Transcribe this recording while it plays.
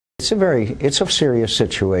It's a serious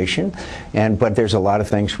situation, but there's a lot of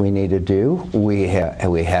things we need to do. We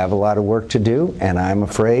have a lot of work to do, and I'm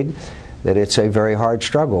afraid that it's a very hard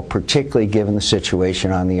struggle, particularly given the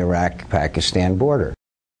situation on the Iraq-Pakistan border.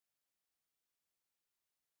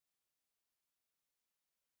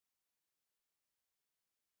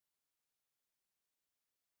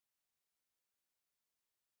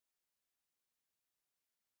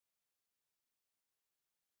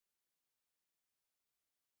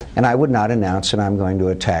 And I would not announce that I'm going to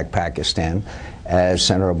attack Pakistan, as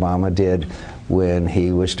Senator Obama did when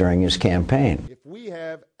he was during his campaign. If we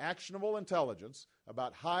have actionable intelligence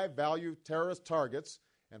about high-value terrorist targets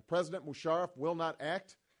and President Musharraf will not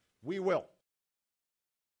act, we will.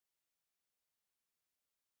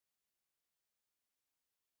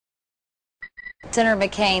 Senator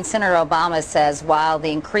McCain, Senator Obama says while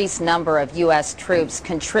the increased number of U.S. troops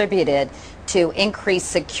contributed to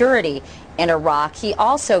increased security in Iraq, he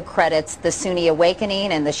also credits the Sunni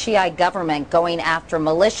awakening and the Shiite government going after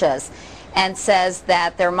militias and says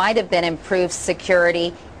that there might have been improved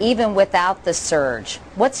security even without the surge.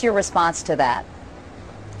 What's your response to that?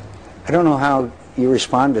 I don't know how you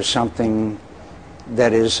respond to something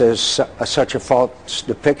that is such a false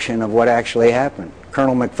depiction of what actually happened.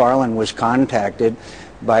 Colonel McFarland was contacted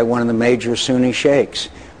by one of the major Sunni sheikhs.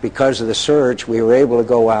 Because of the surge, we were able to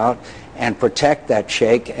go out and protect that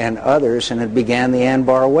sheikh and others, and it began the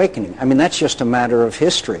Anbar awakening. I mean, that's just a matter of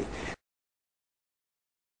history.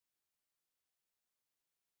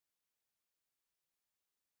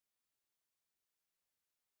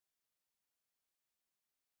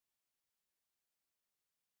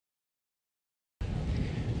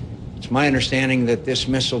 It's my understanding that this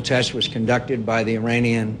missile test was conducted by the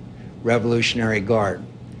Iranian Revolutionary Guard.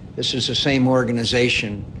 This is the same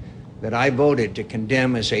organization that I voted to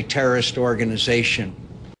condemn as a terrorist organization.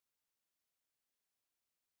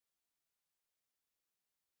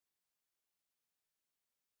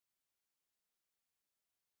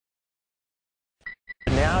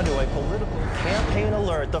 Now to a political campaign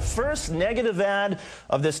alert. The first negative ad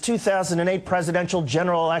of this 2008 presidential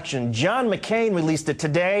general election. John McCain released it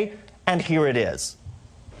today, and here it is.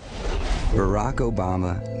 Barack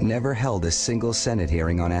Obama never held a single Senate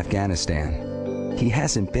hearing on Afghanistan. He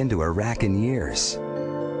hasn't been to Iraq in years.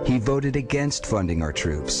 He voted against funding our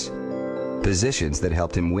troops, positions that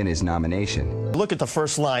helped him win his nomination. Look at the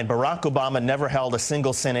first line. Barack Obama never held a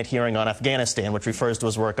single Senate hearing on Afghanistan, which refers to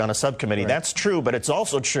his work on a subcommittee. Right. That's true, but it's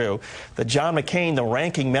also true that John McCain, the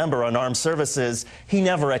ranking member on armed services, he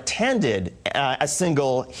never attended a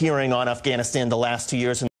single hearing on Afghanistan the last 2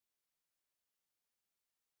 years.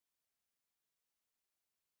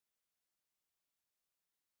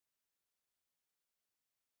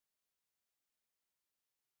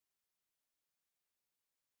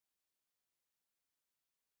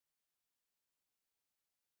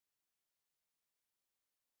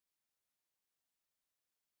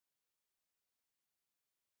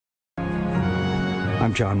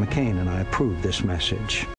 I'm John McCain, and I approve this message.